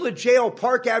Yale to jail,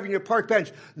 Park Avenue to Park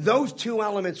Bench, those two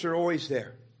elements are always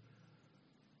there.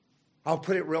 I'll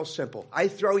put it real simple. I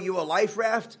throw you a life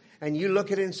raft, and you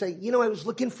look at it and say, you know, I was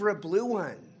looking for a blue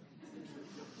one.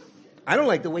 I don't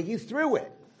like the way you threw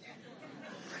it.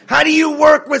 How do you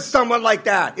work with someone like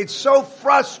that? It's so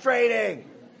frustrating.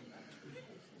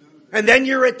 And then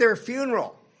you're at their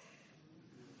funeral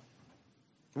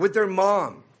with their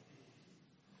mom.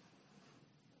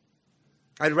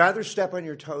 I'd rather step on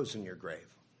your toes in your grave.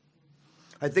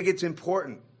 I think it's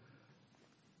important.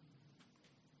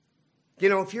 You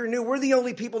know, if you're new, we're the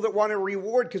only people that want a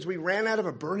reward because we ran out of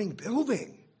a burning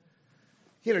building.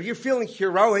 You know, you're feeling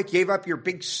heroic, gave up your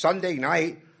big Sunday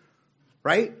night,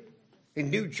 right, in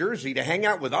New Jersey to hang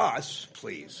out with us,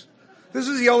 please. This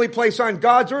is the only place on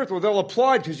God's earth where they'll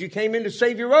applaud because you came in to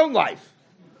save your own life.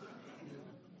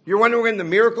 You're wondering when the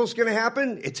miracle's going to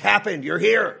happen? It's happened. You're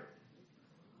here.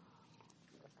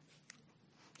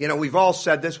 You know, we've all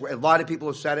said this. A lot of people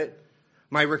have said it.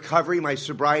 My recovery, my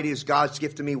sobriety is God's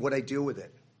gift to me. What I do with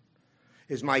it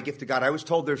is my gift to God. I was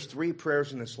told there's 3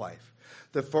 prayers in this life.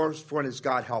 The first one is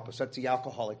God help us. That's the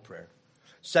alcoholic prayer.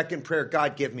 Second prayer,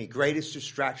 God give me greatest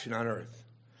distraction on earth.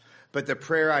 But the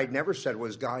prayer I'd never said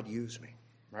was God use me,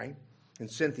 right? And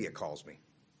Cynthia calls me.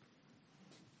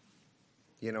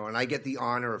 You know, and I get the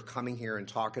honor of coming here and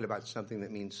talking about something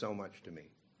that means so much to me.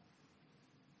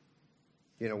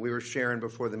 You know, we were sharing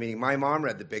before the meeting. My mom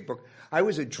read the big book. I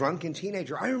was a drunken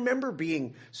teenager. I remember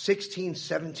being 16,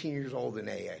 17 years old in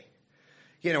AA.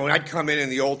 You know, and I'd come in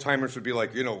and the old timers would be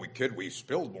like, you know, we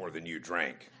spilled more than you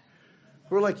drank.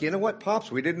 We're like, you know what,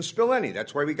 Pops? We didn't spill any.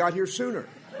 That's why we got here sooner.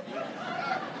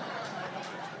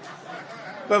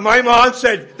 But my mom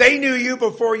said, they knew you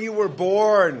before you were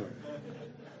born.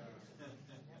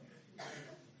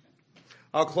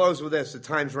 I'll close with this. The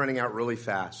time's running out really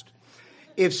fast.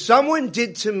 If someone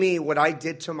did to me what I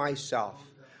did to myself,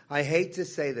 I hate to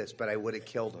say this, but I would have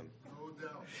killed him.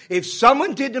 If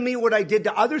someone did to me what I did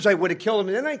to others, I would have killed him.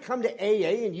 And then I come to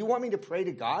AA and you want me to pray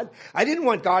to God? I didn't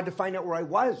want God to find out where I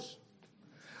was.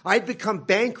 I'd become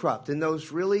bankrupt in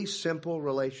those really simple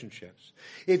relationships.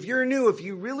 If you're new, if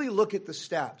you really look at the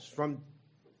steps from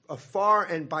afar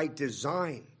and by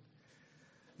design,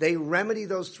 they remedy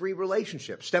those three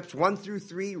relationships. Steps 1 through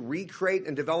 3, recreate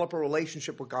and develop a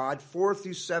relationship with God. 4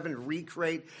 through 7,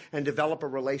 recreate and develop a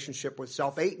relationship with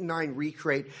self. 8 and 9,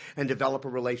 recreate and develop a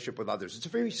relationship with others. It's a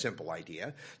very simple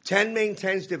idea. 10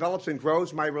 maintains, develops, and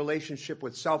grows my relationship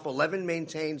with self. 11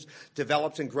 maintains,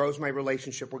 develops, and grows my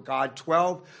relationship with God.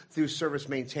 12 through service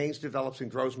maintains, develops, and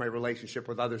grows my relationship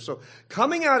with others. So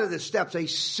coming out of the steps, a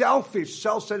selfish,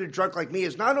 self-centered drunk like me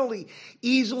is not only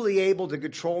easily able to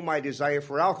control my desire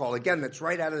for alcohol. Again, that's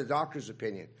right out of the doctor's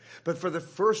opinion. But for the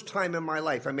first time in my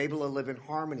life, I'm able to live in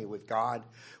harmony with God,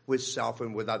 with self,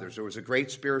 and with others. There was a great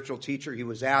spiritual teacher. He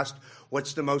was asked,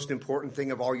 what's the most important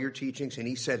thing of all your teachings? And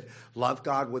he said, love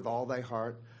God with all thy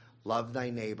heart, love thy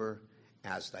neighbor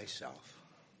as thyself.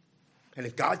 And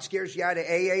if God scares you out of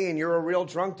AA and you're a real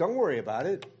drunk, don't worry about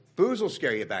it. Booze will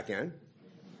scare you back in.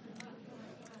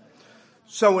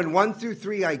 So in 1 through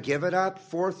 3, I give it up.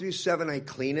 4 through 7, I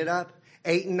clean it up.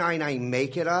 8 and 9, I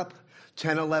make it up.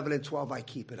 10, 11, and 12, I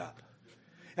keep it up.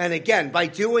 And again, by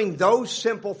doing those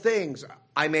simple things,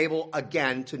 I'm able,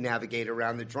 again, to navigate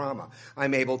around the drama.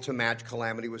 I'm able to match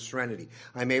calamity with serenity.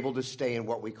 I'm able to stay in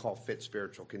what we call fit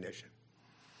spiritual condition.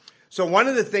 So one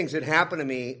of the things that happened to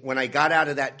me when I got out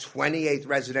of that 28th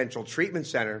residential treatment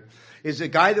center is the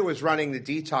guy that was running the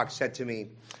detox said to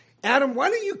me, Adam, why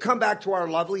don't you come back to our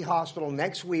lovely hospital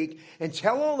next week and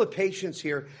tell all the patients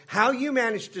here how you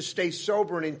managed to stay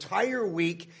sober an entire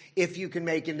week if you can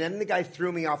make it. And then the guy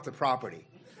threw me off the property.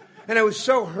 And I was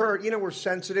so hurt. You know, we're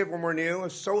sensitive when we're new. I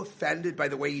was so offended by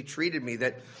the way he treated me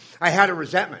that I had a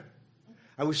resentment.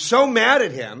 I was so mad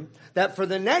at him that for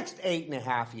the next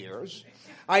 8.5 years,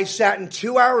 I sat in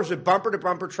 2 hours of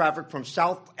bumper-to-bumper traffic from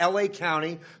South LA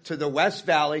County to the West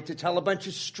Valley to tell a bunch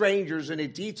of strangers in a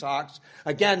detox,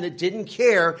 again, that didn't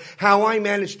care how I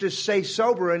managed to stay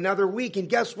sober another week. And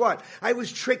guess what? I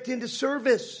was tricked into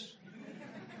service.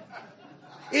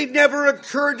 It never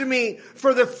occurred to me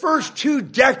for the first 2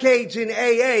 decades in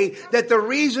AA that the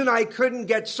reason I couldn't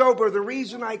get sober, the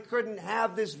reason I couldn't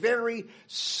have this very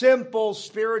simple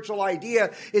spiritual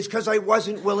idea is because I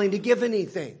wasn't willing to give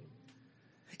anything.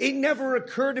 It never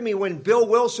occurred to me when Bill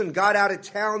Wilson got out of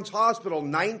Towns Hospital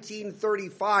in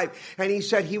 1935 and he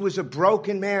said he was a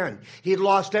broken man. He had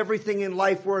lost everything in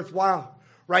life worthwhile,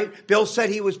 right? Bill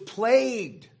said he was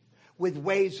plagued with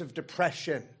waves of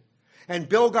depression. And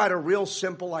Bill got a real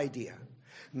simple idea.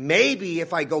 Maybe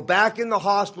if I go back in the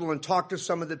hospital and talk to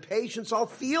some of the patients, I'll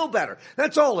feel better.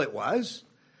 That's all it was.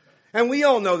 And we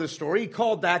all know the story. He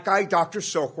called that guy Dr.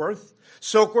 Silkworth.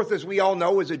 Silkworth, as we all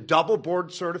know, was a double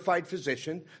board certified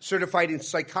physician, certified in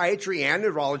psychiatry and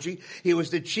neurology. He was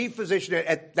the chief physician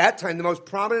at that time, the most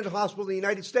prominent hospital in the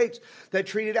United States that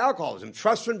treated alcoholism.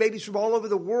 Trust fund babies from all over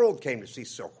the world came to see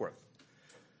Silkworth.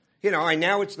 You know,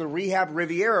 now it's the rehab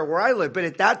Riviera where I live, but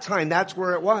at that time, that's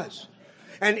where it was.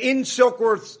 And in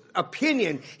Silkworth's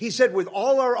opinion, he said, with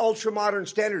all our ultra-modern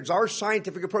standards, our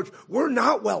scientific approach, we're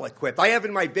not well equipped. I have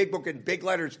in my big book in big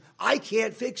letters, I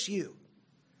can't fix you.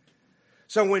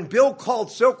 So when Bill called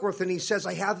Silkworth and he says,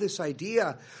 I have this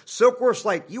idea, Silkworth's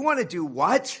like, you want to do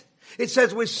what? It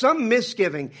says, with some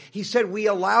misgiving, he said, we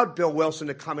allowed Bill Wilson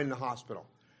to come in the hospital.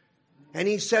 And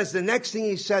he says, the next thing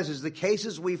he says is the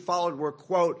cases we followed were,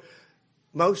 quote,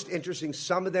 most interesting.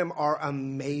 Some of them are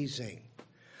amazing.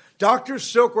 Dr.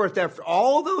 Silkworth, after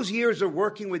all those years of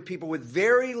working with people with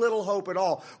very little hope at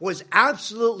all, was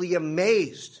absolutely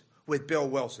amazed with Bill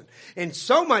Wilson. And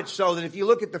so much so that if you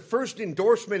look at the first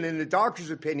endorsement in the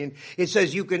doctor's opinion, it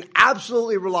says you can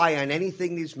absolutely rely on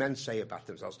anything these men say about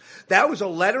themselves. That was a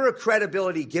letter of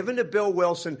credibility given to Bill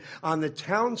Wilson on the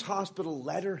Towns Hospital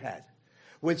letterhead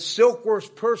with Silkworth's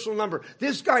personal number.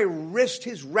 This guy risked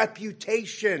his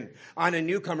reputation on a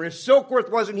newcomer. If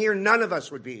Silkworth wasn't here, none of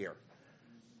us would be here.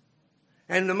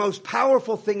 And the most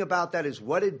powerful thing about that is,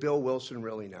 what did Bill Wilson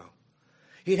really know?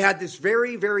 He'd had this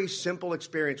very, very simple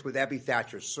experience with Ebby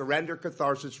Thatcher: surrender,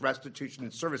 catharsis, restitution,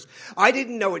 and service. I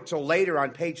didn't know it till later on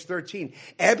page 13.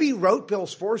 Ebby wrote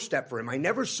Bill's 4-step for him. I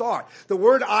never saw it. The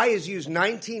word I is used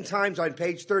 19 times on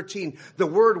page 13. The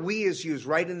word we is used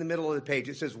right in the middle of the page.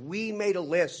 It says, we made a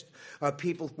list of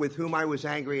people with whom I was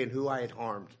angry and who I had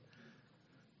harmed.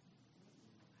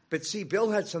 But see, Bill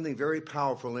had something very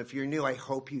powerful, and if you're new, I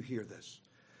hope you hear this.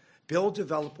 Bill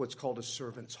developed what's called a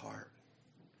servant's heart.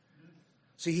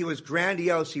 See, he was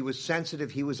grandiose, he was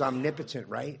sensitive, he was omnipotent,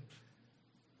 right?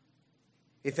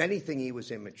 If anything, he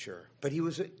was immature. But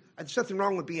there's nothing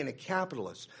wrong with being a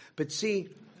capitalist. But see,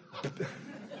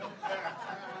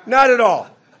 not at all.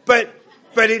 But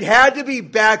it had to be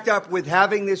backed up with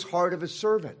having this heart of a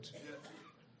servant.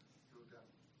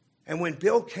 And when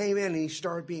Bill came in and he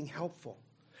started being helpful,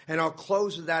 And I'll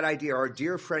close with that idea. Our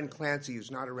dear friend Clancy,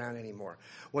 who's not around anymore,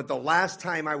 when the last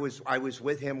time I was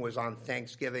with him was on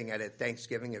Thanksgiving at a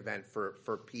Thanksgiving event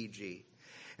for PG.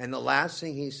 And the last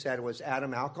thing he said was,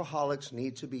 Adam, alcoholics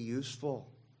need to be useful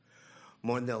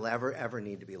more than they'll ever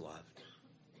need to be loved.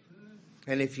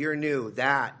 And if you're new,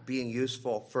 that being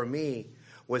useful for me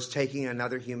was taking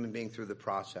another human being through the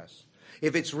process.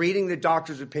 If it's reading the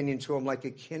doctor's opinion to him like a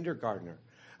kindergartner,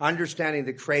 understanding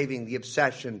the craving, the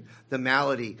obsession, the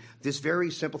malady, this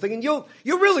very simple thing. And you'll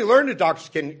really learn the doctor's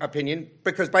opinion,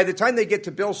 because by the time they get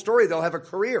to Bill's story, they'll have a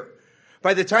career.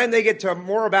 By the time they get to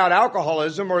more about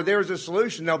alcoholism or there's a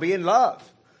solution, they'll be in love.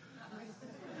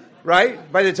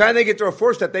 Right? By the time they get to a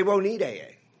 4-step, they won't need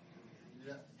AA.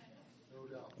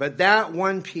 But that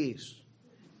one piece,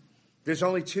 there's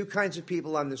only two kinds of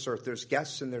people on this earth. There's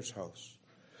guests and there's hosts.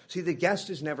 See, the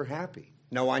guest is never happy.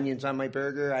 No onions on my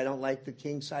burger. I don't like the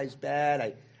king-size bed.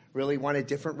 I really want a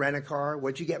different rent-a-car.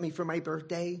 What'd you get me for my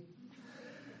birthday?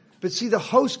 But see, the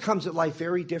host comes at life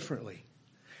very differently.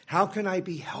 How can I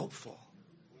be helpful?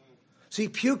 See,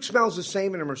 puke smells the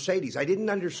same in a Mercedes. I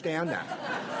didn't understand that.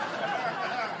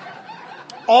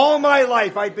 All my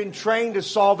life, I've been trained to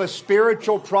solve a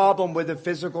spiritual problem with a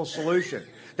physical solution.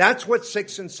 That's what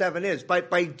 6 and 7 is.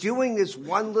 By doing this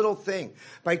one little thing,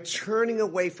 by turning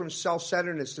away from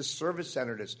self-centeredness to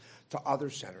service-centeredness to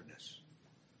other-centeredness.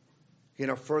 You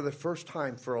know, for the first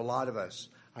time for a lot of us,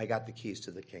 I got the keys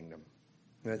to the kingdom.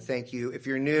 And I thank you. If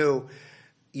you're new,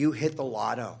 you hit the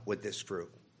lotto with this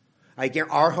group.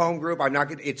 Our home group,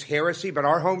 it's heresy, but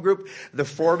our home group, the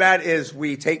format is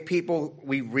we take people,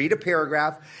 we read a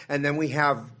paragraph, and then we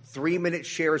have 3-minute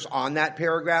shares on that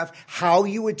paragraph, how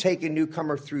you would take a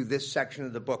newcomer through this section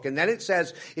of the book. And then it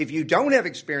says, if you don't have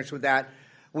experience with that,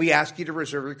 we ask you to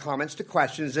reserve your comments to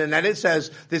questions. And then it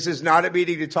says, this is not a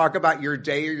meeting to talk about your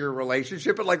day or your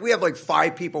relationship, but we have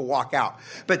 5 people walk out.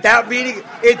 But that meeting,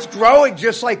 it's growing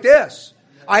just like this.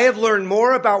 I have learned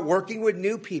more about working with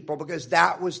new people because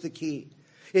that was the key.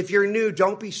 If you're new,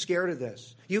 don't be scared of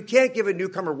this. You can't give a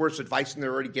newcomer worse advice than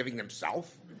they're already giving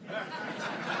themselves.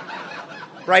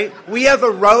 Right? We have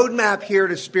a roadmap here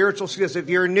to spiritual success. If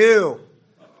you're new,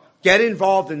 get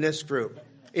involved in this group.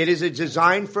 It is a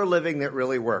design for a living that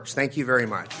really works. Thank you very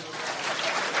much.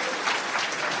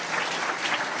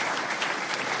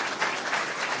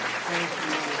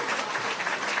 Thank you.